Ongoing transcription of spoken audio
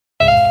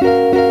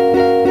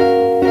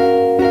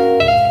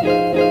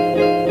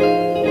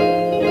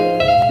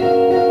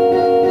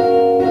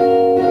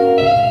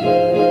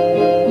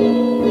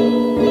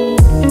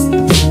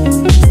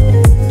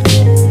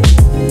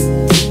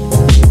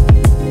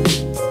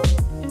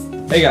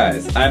Hey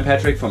guys, I'm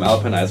Patrick from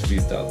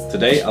alpineicefreestyle.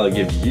 Today I'll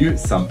give you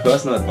some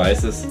personal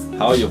advices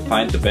how you'll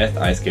find the best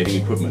ice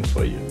skating equipment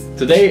for you.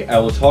 Today I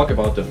will talk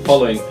about the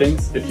following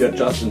things. If you're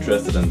just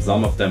interested in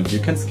some of them, you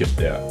can skip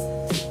there.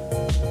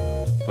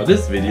 For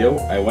this video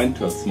I went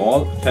to a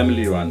small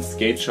family-run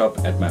skate shop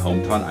at my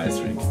hometown ice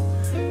rink.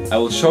 I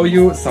will show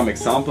you some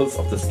examples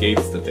of the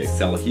skates that they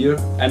sell here,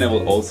 and I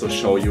will also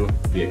show you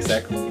the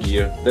exact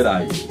gear that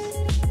I use.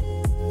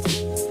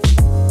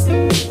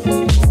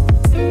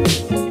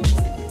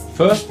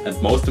 First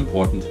and most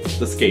important,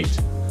 the skate.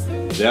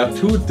 There are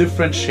two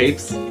different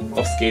shapes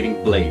of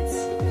skating blades.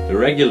 The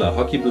regular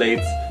hockey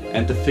blades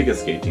and the figure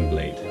skating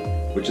blade,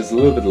 which is a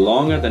little bit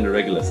longer than the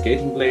regular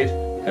skating blade,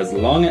 has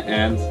longer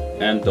ends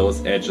and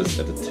those edges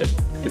at the tip.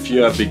 If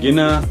you're a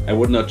beginner, I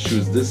would not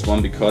choose this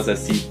one because I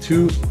see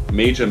two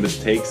major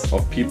mistakes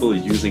of people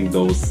using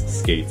those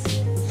skates.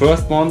 The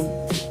first one,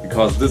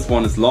 because this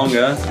one is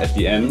longer at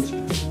the end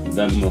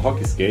than the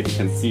hockey skate, you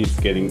can see it's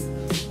getting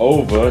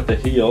over the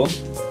heel.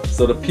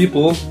 So the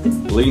people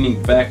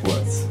leaning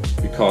backwards,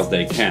 because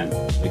they can't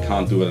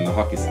do it in a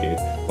hockey skate,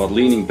 but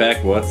leaning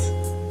backwards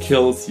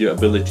kills your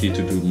ability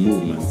to do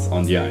movements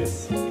on the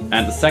ice.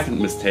 And the second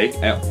mistake,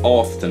 I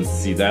often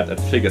see that at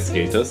figure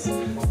skaters,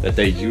 that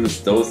they use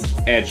those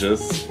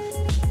edges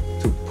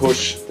to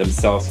push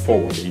themselves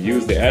forward. They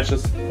use the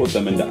edges, put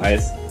them in the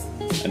ice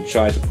and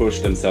try to push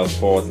themselves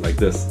forward like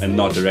this, and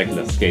not the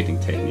regular skating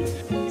technique.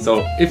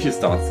 So if you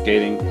start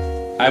skating,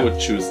 I would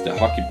choose the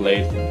hockey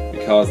blade,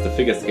 because the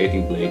figure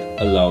skating blade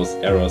allows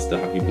errors the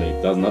hockey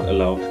blade does not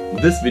allow. In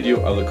this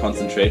video I will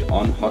concentrate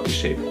on hockey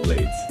shaped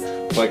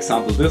blades. For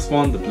example, this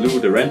one, the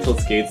blue, the rental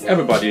skates.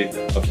 Everybody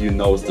of you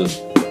knows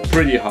this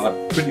pretty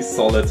hard, pretty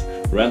solid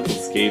rental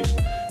skate.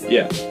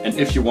 Yeah, and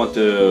if you want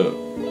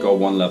to go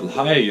one level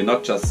higher, you're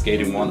not just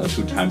skating 1 or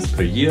 2 times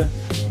per year,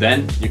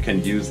 then you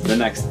can use the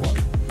next one,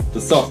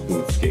 the soft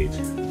boot skate,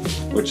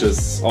 which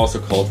is also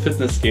called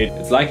fitness skate.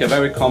 It's like a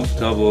very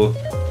comfortable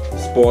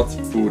sports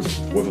boot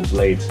with a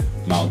blade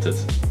mounted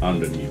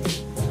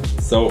underneath.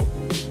 So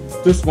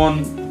this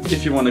one,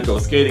 if you want to go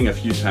skating a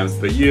few times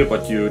per year,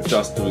 but you're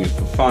just doing it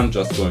for fun,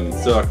 just going in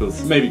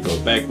circles, maybe go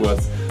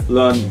backwards,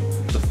 learn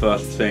the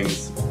first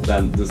things,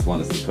 then this one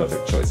is the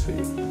perfect choice for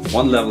you.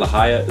 One level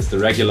higher is the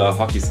regular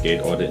hockey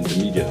skate or the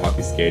intermediate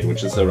hockey skate,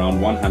 which is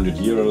around 100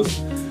 euros.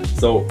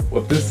 So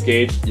with this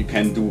skate you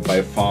can do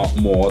by far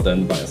more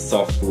than by a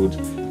soft boot.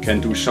 You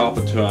can do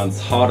sharper turns,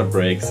 harder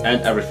brakes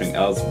and everything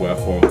else,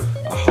 wherefore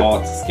a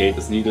hard skate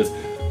is needed,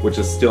 which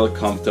is still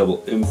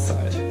comfortable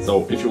inside.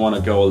 So if you want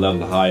to go a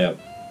level higher,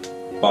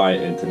 buy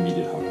an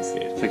intermediate hockey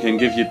skate. If I can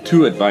give you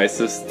two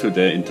advices to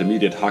the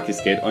intermediate hockey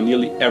skate, or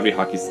nearly every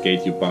hockey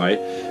skate you buy,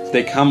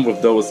 they come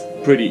with those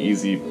pretty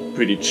easy,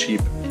 pretty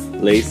cheap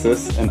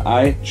laces, and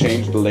I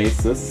changed the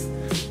laces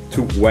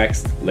to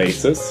waxed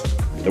laces.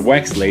 The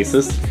waxed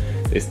laces,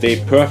 they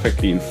stay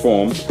perfectly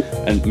informed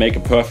and make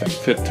a perfect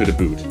fit to the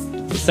boot.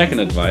 The second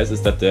advice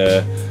is that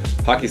the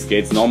hockey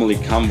skates normally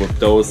come with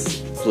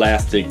those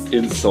plastic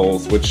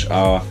insoles which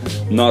are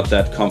not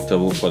that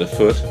comfortable for the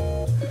foot.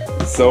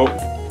 So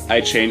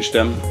I changed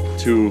them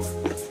to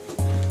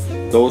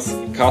those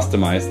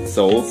customized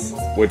soles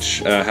which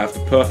have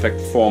the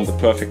perfect form, the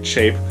perfect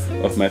shape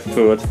of my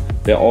foot.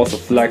 They're also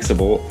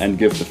flexible and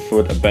give the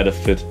foot a better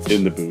fit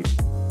in the boot.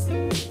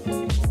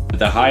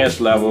 The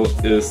highest level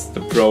is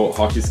the pro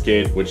hockey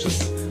skate, which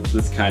is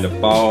this kind of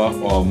Bauer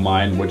or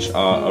mine, which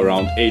are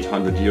around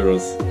 800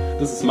 euros.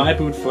 This is my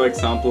boot, for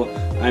example.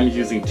 I'm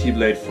using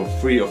T-Blade for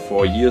 3 or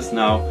 4 years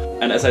now,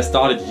 and as I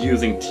started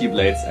using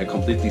T-Blades I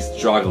completely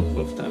struggled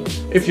with them.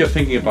 If you're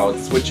thinking about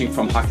switching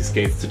from hockey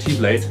skates to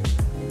T-Blade,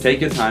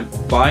 take your time,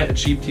 buy a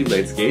cheap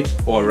T-Blade skate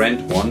or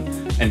rent one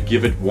and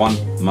give it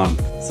 1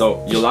 month.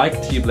 So you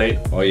like T-Blade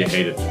or you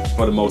hate it.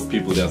 For the most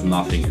people there's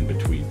nothing in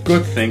between.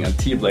 Good thing at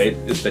T-Blade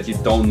is that you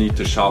don't need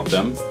to sharp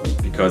them,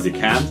 because you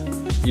can't.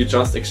 You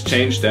just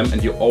exchange them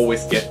and you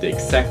always get the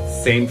exact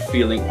same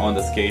feeling on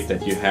the skate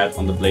that you had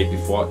on the blade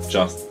before,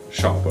 just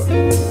sharper.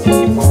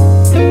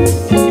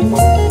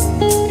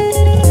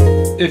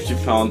 If you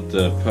found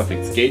the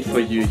perfect skate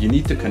for you, you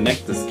need to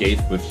connect the skate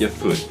with your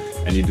foot,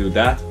 and you do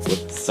that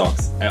with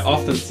socks. I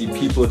often see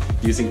people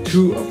using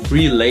 2 or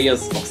 3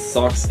 layers of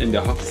socks in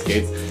their hockey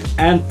skates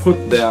and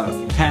put their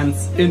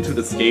pants into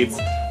the skates.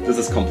 This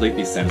is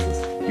completely senseless.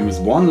 Use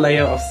 1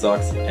 layer of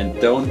socks and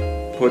don't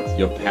put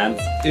your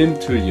pants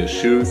into your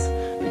shoes,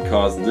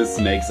 because this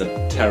makes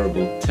a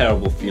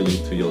terrible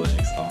feeling to your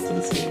legs after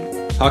the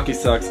skating. Hockey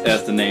socks,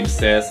 as the name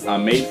says, are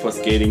made for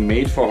skating,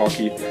 made for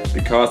hockey,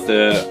 because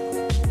the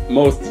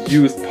most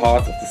used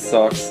parts of the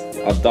socks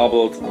are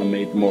doubled, are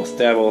made more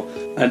stable,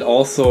 and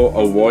also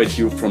avoid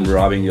you from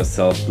rubbing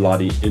yourself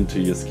bloody into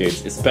your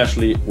skates,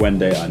 especially when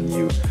they are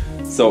new.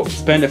 So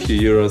spend a few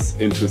euros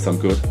into some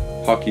good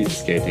hockey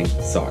skating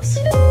socks.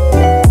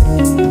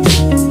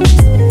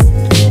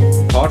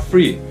 Part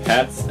 3.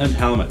 Hats and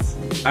helmets.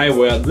 I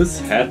wear this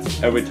hat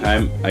every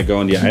time I go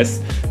on the ice.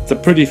 It's a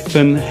pretty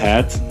thin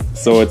hat,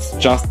 so it's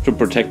just to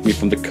protect me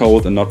from the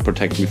cold and not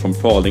protect me from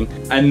falling.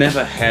 I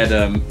never had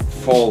a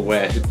fall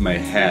where I hit my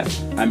head.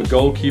 I'm a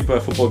goalkeeper,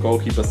 a football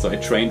goalkeeper, so I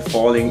train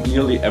falling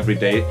nearly every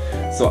day,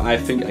 so I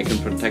think I can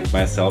protect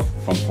myself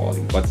from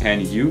falling. But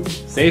can you?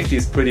 Safety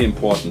is pretty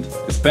important,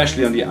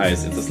 especially on the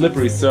ice. It's a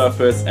slippery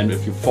surface, and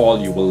if you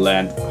fall you will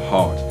land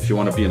hard. If you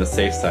want to be on the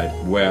safe side,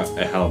 wear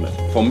a helmet.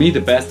 For me,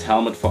 the best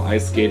helmet for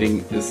ice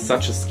skating is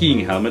such a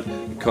skiing helmet,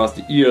 because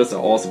the ears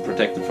are also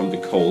protected from the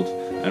cold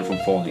and from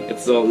falling.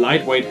 It's a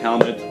lightweight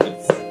helmet,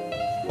 it's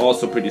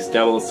also pretty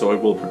stable, so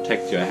it will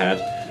protect your head,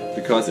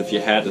 because if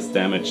your head is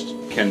damaged,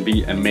 it can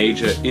be a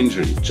major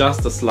injury.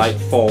 Just a slight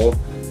fall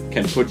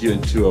can put you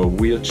into a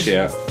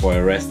wheelchair for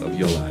the rest of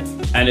your life.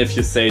 And if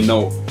you say,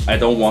 no, I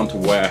don't want to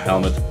wear a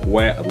helmet,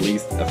 wear at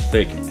least a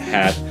thick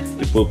hat.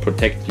 It will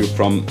protect you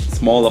from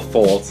smaller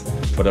falls,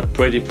 but a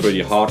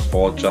pretty hard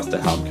fall, just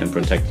a helmet can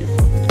protect you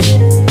from.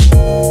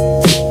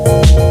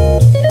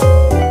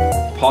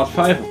 Part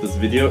 5 of this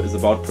video is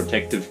about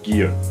protective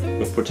gear.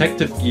 With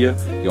protective gear,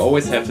 you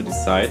always have to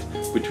decide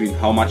between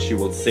how much you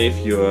will save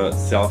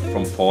yourself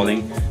from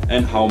falling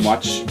and how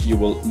much you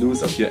will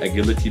lose of your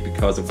agility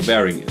because of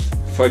wearing it.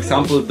 For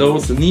example,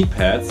 those knee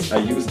pads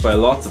are used by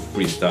lots of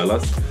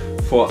freestylers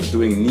for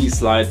doing knee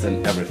slides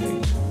and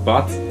everything.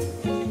 But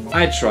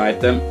I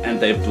tried them and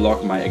they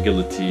block my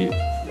agility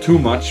too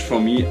much for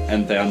me,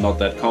 and they are not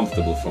that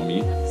comfortable for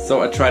me.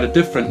 So I tried a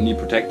different knee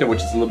protector,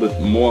 which is a little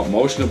bit more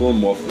motionable,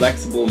 more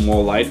flexible,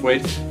 more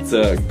lightweight. It's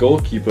a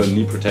goalkeeper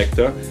knee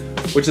protector,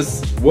 which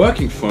is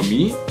working for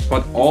me,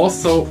 but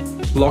also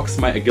blocks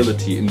my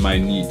agility in my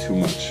knee too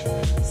much.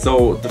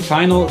 So the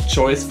final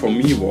choice for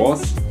me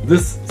was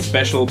this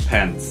special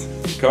pants,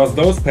 because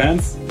those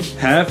pants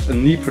have a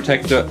knee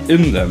protector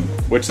in them,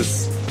 which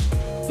is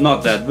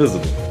not that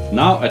visible.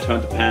 Now I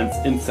turned the pants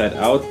inside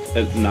out,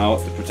 and now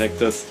the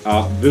protectors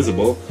are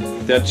visible.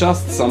 They're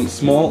just some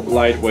small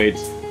lightweight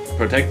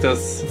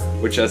protectors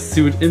which are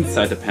sewed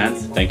inside the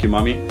pants. Thank you,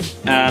 mommy.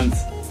 And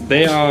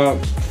they are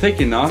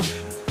thick enough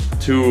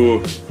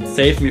to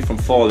save me from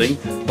falling,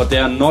 but they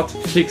are not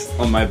fixed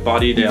on my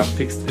body, they are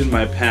fixed in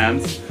my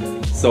pants,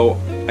 so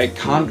I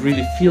can't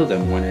really feel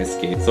them when I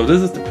skate. So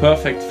this is the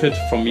perfect fit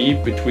for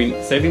me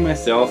between saving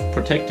myself,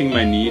 protecting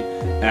my knee,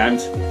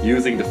 and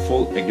using the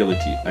full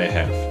agility I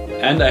have.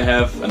 And I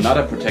have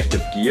another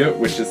protective gear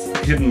which is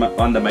hidden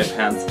under my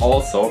pants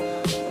also.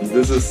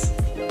 This is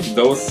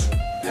those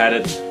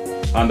padded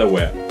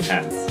underwear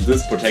pants.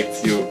 This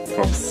protects you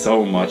from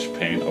so much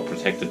pain, or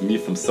protected me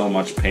from so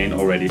much pain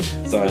already,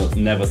 so I'll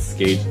never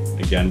skate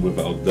again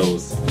without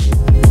those.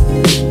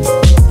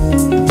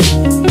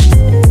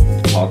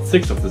 Part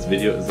 6 of this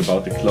video is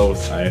about the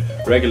clothes I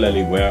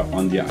regularly wear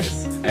on the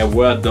ice. I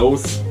wear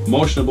those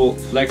motionable,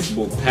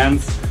 flexible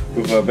pants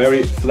with a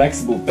very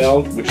flexible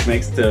belt, which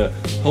makes the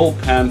whole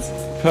pants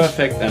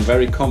perfect and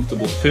very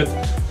comfortable fit,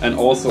 and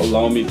also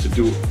allow me to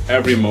do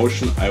every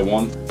motion I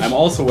want. I'm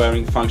also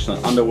wearing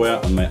functional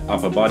underwear on my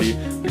upper body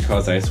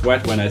because I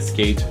sweat when I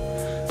skate,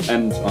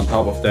 and on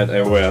top of that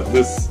I wear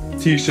this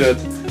t-shirt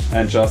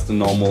and just a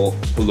normal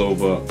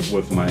pullover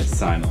with my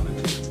sign on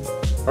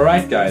it.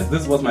 Alright guys,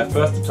 this was my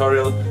first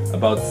tutorial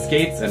about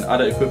skates and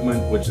other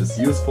equipment which is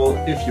useful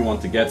if you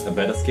want to get a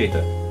better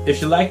skater.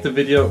 If you liked the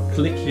video,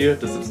 click here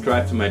to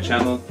subscribe to my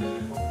channel.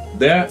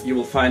 There you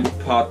will find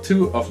part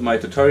 2 of my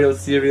tutorial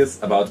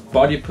series about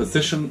body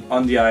position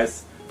on the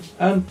ice,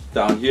 and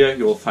down here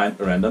you will find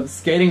a random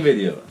skating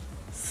video.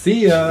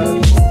 See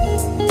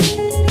ya!